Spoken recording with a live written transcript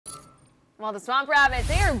Well, the Swamp Rabbits,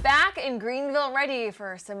 they are back in Greenville ready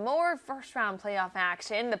for some more first-round playoff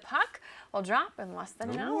action. The puck will drop in less than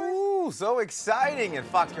an hour. Ooh, so exciting. And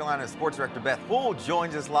Fox Carolina Sports Director Beth Poole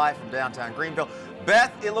joins us live from downtown Greenville.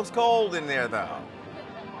 Beth, it looks cold in there, though.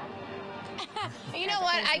 You know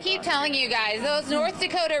what? I keep telling you guys, those North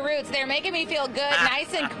Dakota roots, they're making me feel good,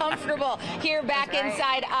 nice and comfortable here back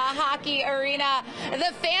inside a hockey arena.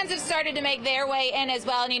 The fans have started to make their way in as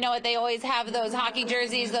well, and you know what? They always have those hockey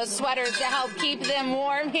jerseys, those sweaters to help keep them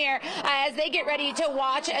warm here as they get ready to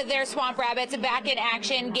watch their Swamp Rabbits back in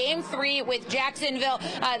action. Game 3 with Jacksonville.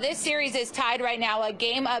 This series is tied right now, a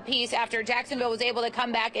game apiece after Jacksonville was able to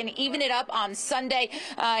come back and even it up on Sunday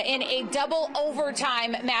in a double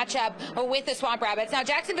overtime matchup with the Swamp Rabbits. Now,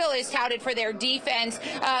 Jacksonville is touted for their defense,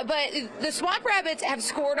 but the Swamp Rabbits have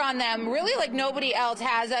scored on them really like nobody else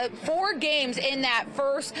has. 4 games in that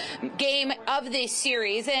first game of this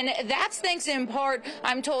series, and that's thanks in part,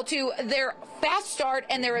 I'm told, to their fast start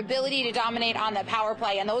and their ability to dominate on the power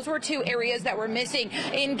play. And those were 2 areas that were missing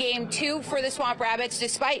in Game 2 for the Swamp Rabbits,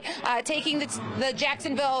 despite taking the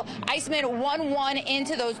Jacksonville Icemen 1-1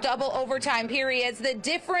 into those double overtime periods. The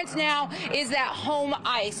difference now is that home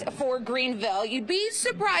ice for Greenville. You'd be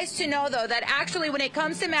surprised to know, though, that actually when it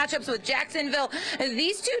comes to matchups with Jacksonville,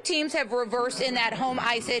 these 2 teams have reversed in that home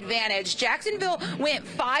ice advantage. Jacksonville went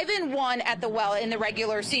 5-1 at the Well in the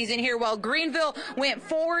regular season here, while Greenville went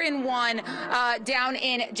 4-1 down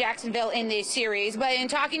in Jacksonville in this series. But in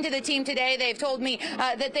talking to the team today, they've told me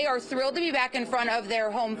that they are thrilled to be back in front of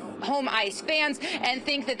their home ice fans and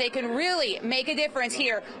think that they can really make a difference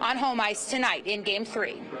here on home ice tonight in Game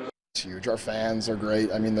 3. It's huge. Our fans are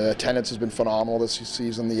great. I mean, the attendance has been phenomenal this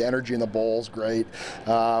season. The energy in the bowl is great.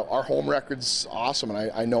 Our home record's awesome, and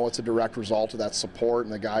I know it's a direct result of that support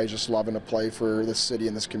and the guys just loving to play for this city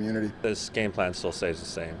and this community. This game plan still stays the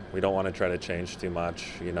same. We don't want to try to change too much.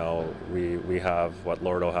 You know, we have what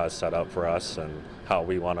Lordo has set up for us and how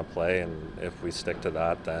we want to play, and if we stick to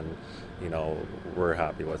that, then, you know, we're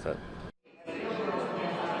happy with it.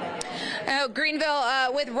 Greenville,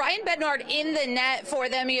 with Ryan Bednard in the net for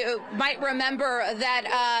them, you might remember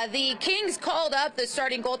that the Kings called up the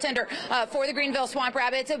starting goaltender for the Greenville Swamp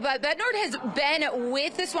Rabbits, but Bednard has been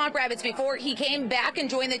with the Swamp Rabbits before. He came back and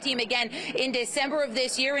joined the team again in December of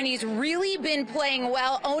this year, and he's really been playing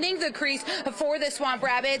well, owning the crease for the Swamp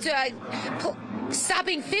Rabbits.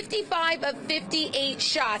 Stopping 55 of 58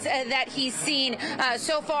 shots that he's seen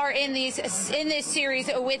so far in this series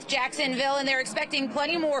with Jacksonville, and they're expecting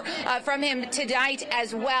plenty more from him tonight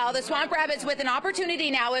as well. The Swamp Rabbits with an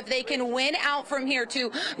opportunity now, if they can win out from here,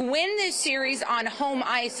 to win this series on home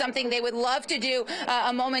ice, something they would love to do,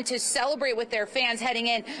 a moment to celebrate with their fans heading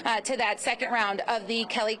in to that second round of the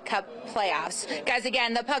Kelly Cup playoffs. Guys,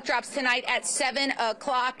 again, the puck drops tonight at 7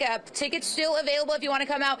 o'clock. Tickets still available if you want to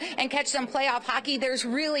come out and catch some playoff hockey. There's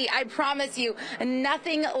really, I promise you,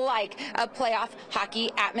 nothing like a playoff hockey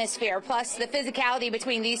atmosphere. Plus, the physicality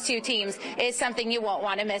between these 2 teams is something you won't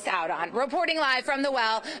want to miss out on. Reporting live from the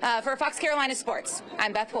Well for Fox Carolina Sports,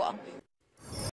 I'm Beth Poole.